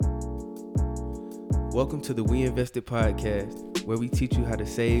Welcome to the We Invested podcast, where we teach you how to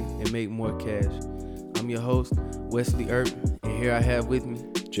save and make more cash. I'm your host, Wesley Earp, and here I have with me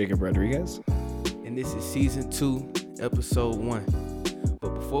Jacob Rodriguez. And this is season 2, episode 1.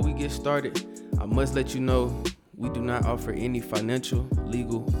 But before we get started, I must let you know we do not offer any financial,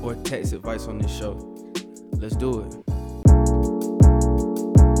 legal, or tax advice on this show. Let's do it.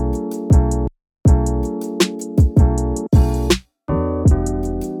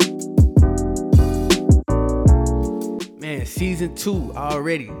 Man, season 2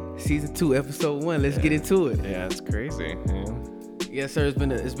 already. Season 2, episode 1. Let's get into it. Yeah, it's crazy. Yeah. Yes, sir. It's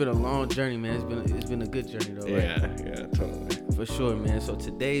been a long journey, man. It's been a good journey though. Right? Yeah, totally. For sure, man. So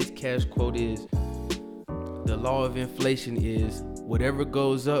today's cash quote is: the law of inflation is whatever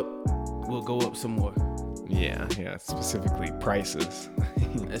goes up will go up some more. Yeah, specifically prices.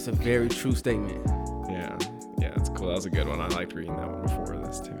 That's a very true statement. Yeah, that's cool. That was a good one. I liked reading that one before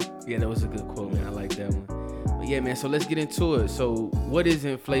this too. Yeah, that was a good quote, man. I like that one. But yeah, man, so let's get into it. So what is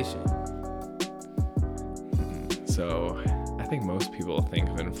inflation? So I think most people think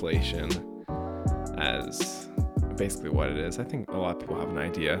of inflation as basically what it is. I think a lot of people have an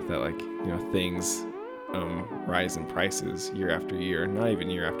idea that things rise in prices year after year, not even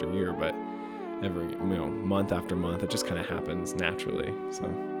year after year, but every month after month. It just kind of happens naturally. So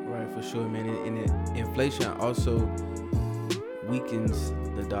right, for sure, man. And inflation also weakens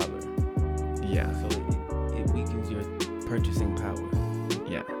the dollar. Yeah. So it weakens your purchasing power.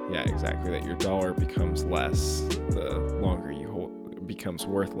 Yeah, exactly. That your dollar becomes less the longer you hold, becomes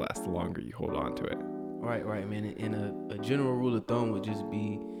worth less the longer you hold on to it. Right, man. And a general rule of thumb would just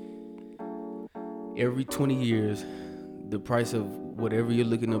be every 20 years, the price of whatever you're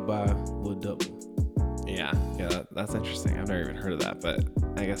looking to buy will double. Yeah, that's interesting. I've never even heard of that, but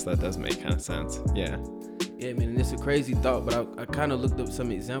I guess that does make kind of sense. Yeah, man, and it's a crazy thought, but I kind of looked up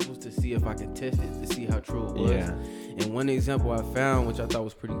some examples to see if I could test it, to see how true it was. Yeah. And one example I found, which I thought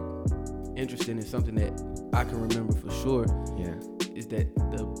was pretty interesting, and something that I can remember for sure, is that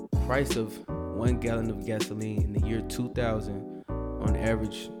the price of 1 gallon of gasoline in the year 2000 on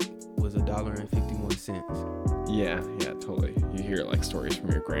average was $1.51. Yeah, totally. You hear stories from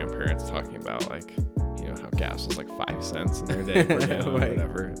your grandparents talking about how gas was 5 cents in their day per gallon right. or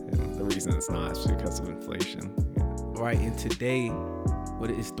whatever. And the reason it's not is because of inflation. Yeah. Right, and today, what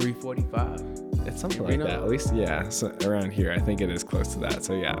is $3.45? It's something like that. At least, so around here, I think it is close to that.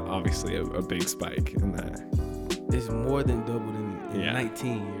 So yeah, obviously a big spike in that. It's more than doubled in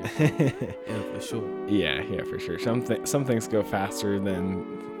 19 years. Yeah, for sure. Yeah, for sure. Some things go faster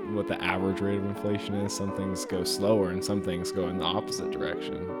than what the average rate of inflation is. Some things go slower, and some things go in the opposite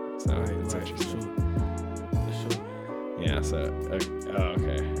direction. So it's interesting. For sure. Yeah. So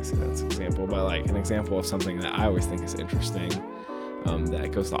okay. I see that's an example, but an example of something that I always think is interesting,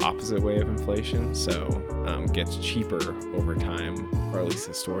 that goes the opposite way of inflation. So gets cheaper over time, or at least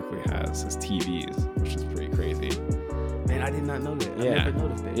historically has, is TVs, which is pretty crazy. Man, I did not know that. I never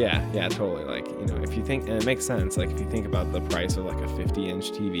noticed that. Yeah, totally. If you think, and it makes sense, if you think about the price of a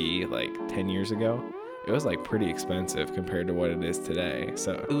 50-inch TV 10 years ago, it was pretty expensive compared to what it is today.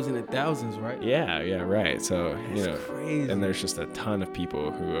 So it was in the thousands, right? Yeah, right. So that's crazy. And there's just a ton of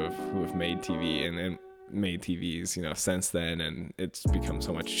people who have made TV and made TVs, since then, and it's become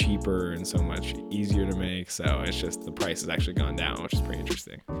so much cheaper and so much easier to make. So it's just the price has actually gone down, which is pretty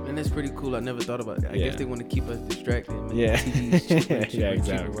interesting. And that's pretty cool. I never thought about that. I guess they want to keep us distracted. Man. Yeah. TV's cheaper, yeah,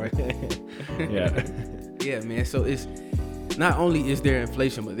 exactly. Cheaper, right? Yeah. Yeah, man. So it's not only is there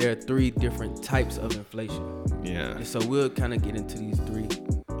inflation, but there are 3 different types of inflation. Yeah. And so we'll kind of get into these 3.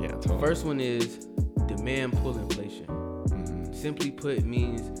 Yeah, totally. First one is demand pull inflation. Mm-hmm. Simply put, it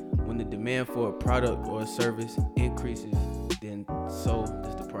means when the demand for a product or a service increases, then so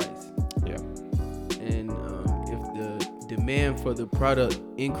does the price. Yeah. And if the demand for the product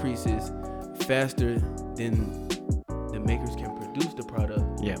increases faster than the makers can produce the product,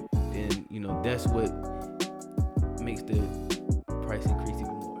 then that's what makes the price increase even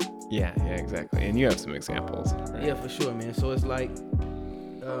more. Yeah, exactly. And you have some examples, right? Yeah, for sure, man. So it's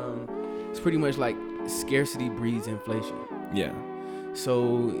it's pretty much like scarcity breeds inflation. Yeah.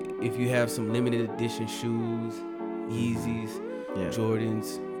 So if you have some limited edition shoes, Yeezys,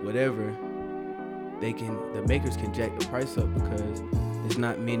 Jordans, whatever, the makers can jack the price up because there's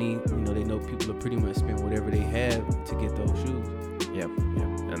not many, they know people will pretty much spend whatever they have to get those shoes. Yep.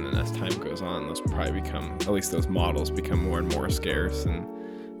 And then as time goes on, those probably at least those models become more and more scarce, and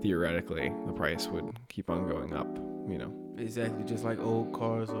theoretically the price would keep on going up, Exactly, just like old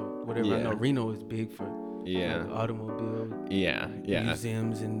cars or whatever. Yeah. I know Reno is big for automobile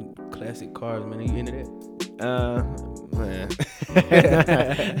museums and classic cars, man. Are you into that?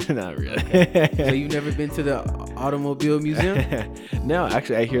 Not really. So you've never been to the automobile museum? No,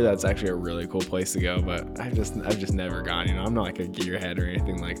 actually, I hear that's actually a really cool place to go, but I've just never gone. I'm not like a gearhead or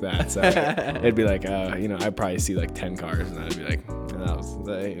anything like that. So it'd be like, I'd probably see like 10 cars, and I'd be like,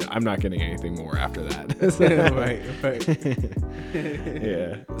 I'm not getting anything more after that. So, right.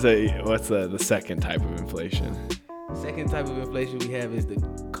 Yeah. So what's the second type of inflation? Second type of inflation we have is the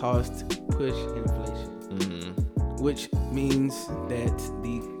cost push inflation, which means that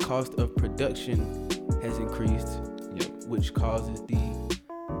the cost of production has increased, which causes the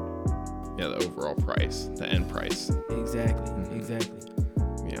overall price, the end price. Exactly.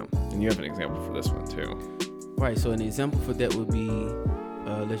 Yeah, and you have an example for this one too. Right. So an example for that would be,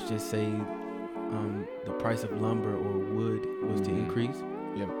 let's just say, the price of lumber or wood was to increase.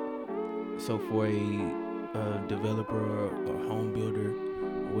 Yep. So for a developer or home builder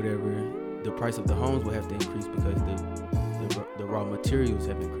or whatever, the price of the homes will have to increase because the raw materials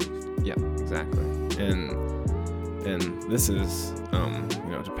have increased. Yeah, exactly. And this is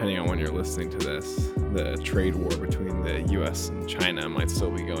depending on when you're listening to this, the trade war between the US and China might still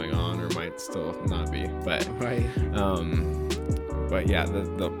be going on or might still not be. But right. But yeah,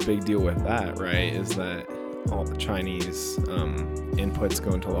 the big deal with that, right, is that all the Chinese inputs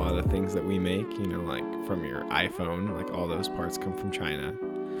go into a lot of the things that we make, like from your iPhone, like all those parts come from China.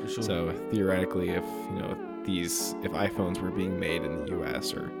 For sure. So theoretically, if iPhones were being made in the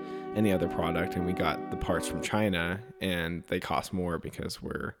US or any other product and we got the parts from China and they cost more because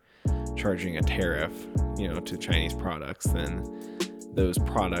we're charging a tariff, to Chinese products, then those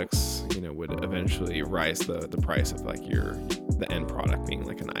products, would eventually rise the price of like the end product being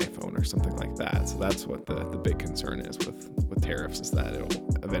like an iPhone or something like that. So that's what the big concern is with tariffs, is that it'll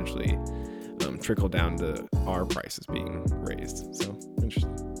eventually trickle down to our prices being raised. So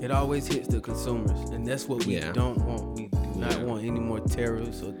interesting. It always hits the consumers, and that's what we don't want. We do not want any more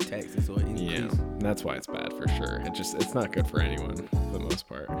tariffs or taxes or increase. Yeah, and that's why it's bad for sure. It's not good for anyone for the most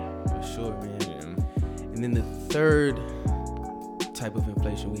part. For sure, man. Yeah. And then the third type of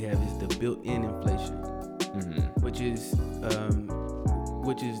inflation we have is the built-in inflation, which is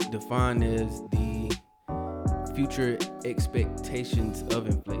defined as the future expectations of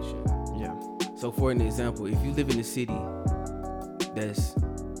inflation. Yeah. So for an example, if you live in a city that's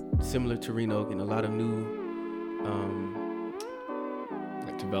similar to Reno and a lot of new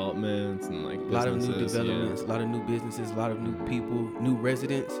like developments and like a lot of new developments, a lot of new businesses, a lot of new people, new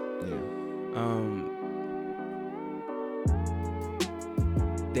residents.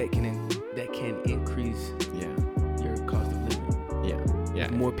 That can increase your cost of living. Yeah.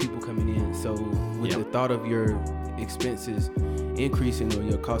 More people coming in. So with the thought of your expenses increasing or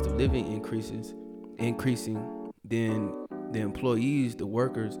your cost of living increasing, then the employees, the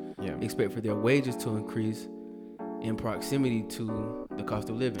workers, expect for their wages to increase in proximity to the cost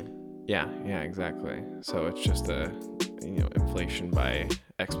of living. Yeah, exactly. So it's just a inflation by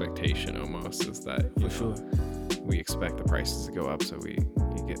expectation almost, is that we expect the prices to go up, so you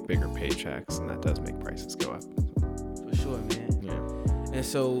get bigger paychecks, and that does make prices go up. For sure, man. Yeah. And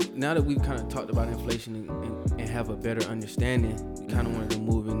so now that we've kind of talked about inflation and have a better understanding, we kind of wanted to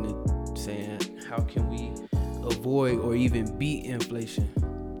move into saying, how can we avoid or even beat inflation?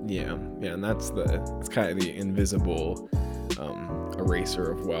 Yeah, and it's kind of the invisible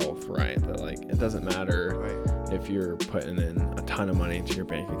eraser of wealth, right? That like it doesn't matter if you're putting in a ton of money into your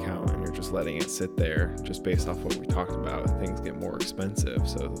bank account and you're just letting it sit there, just based off what we talked about. Things get more expensive,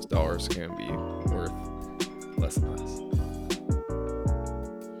 so those dollars are going to be worth less and less.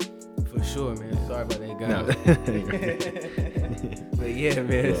 For sure, man. Sorry about that, guys. No. But yeah,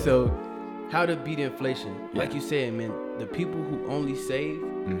 man. So how to beat inflation? Like you said, man, the people who only save,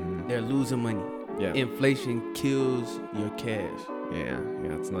 they're losing money. Yeah. Inflation kills your cash. Yeah,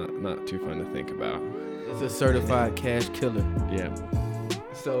 it's not too fun to think about. It's a certified cash killer. Yeah.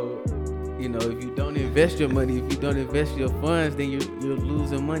 So, if you don't invest your money, if you don't invest your funds, then you're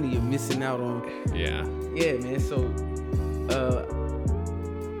losing money. You're missing out on. Yeah. Yeah, man. So,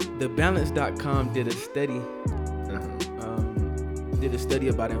 thebalance.com did a study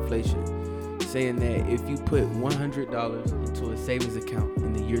about inflation, saying that if you put $100 into a savings account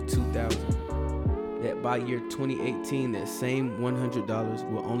in the year 2000, that by year 2018, that same $100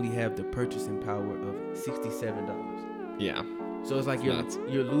 will only have the purchasing power of $67. Yeah. So it's like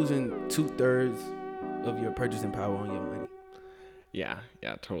you're losing 2/3 of your purchasing power on your money. Yeah,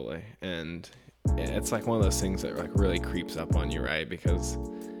 totally. And it's like one of those things that like really creeps up on you, right? Because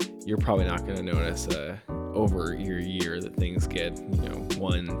you're probably not going to notice over your year that things get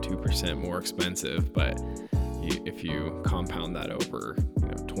 1-2% more expensive, but if you compound that over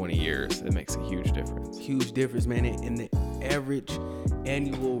 20 years, it makes a huge difference. Huge difference, man. And the average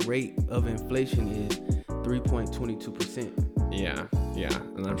annual rate of inflation is 3.22%. Yeah,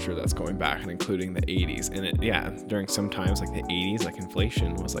 and I'm sure that's going back and including the 80s. And during some times like the 80s, like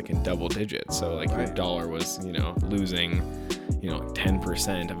inflation was like in double digits. So like your dollar was, losing,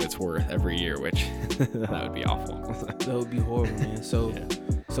 10% of its worth every year, which that would be awful. That would be horrible, man. So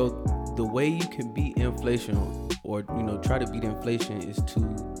the way you can beat inflation or, try to beat inflation is to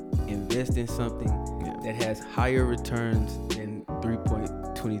invest in something that has higher returns than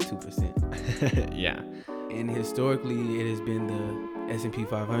 3.22%. Yeah. And historically, it has been the S&P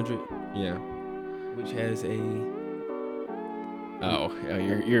 500. Yeah. Which has a... Oh,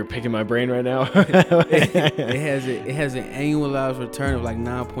 you're picking my brain right now. it has an annualized return of like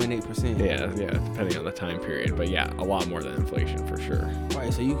 9.8%. Yeah, depending on the time period, but a lot more than inflation for sure.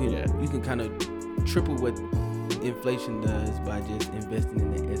 Right, so you can kind of triple what inflation does by just investing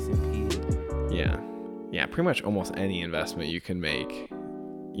in the S&P. Yeah, pretty much almost any investment you can make,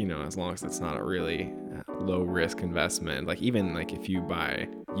 as long as it's not a really low risk investment. Like even like if you buy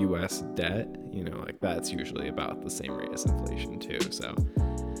US debt, like that's usually about the same rate as inflation too. So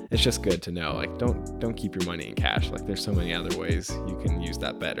it's just good to know, like don't keep your money in cash. Like there's so many other ways you can use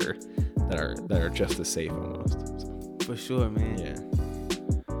that better that are just as safe almost. So. For sure, man.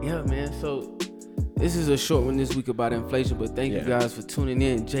 Yeah, man. So this is a short one this week about inflation, but thank you guys for tuning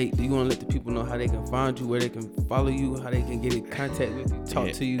in. Jake, do you want to let the people know how they can find you, where they can follow you, how they can get in contact with you,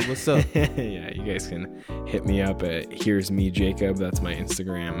 talk to you? What's up? Yeah, you guys can hit me up at Here's Me Jacob. That's my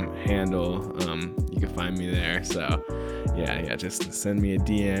Instagram handle. You can find me there. So yeah, just send me a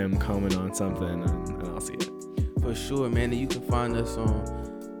DM, comment on something, and I'll see it. For sure, man. And you can find us on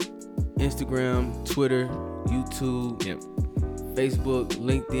Instagram, Twitter, YouTube, Facebook,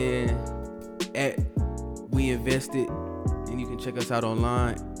 LinkedIn, at We Invested, and you can check us out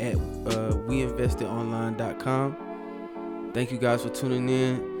online at weinvestedonline.com. Thank you guys for tuning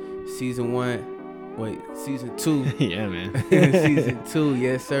in. Season 2. Yeah, man. Season 2,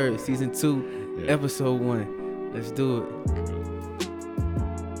 yes sir. Season 2, Episode 1. Let's do it.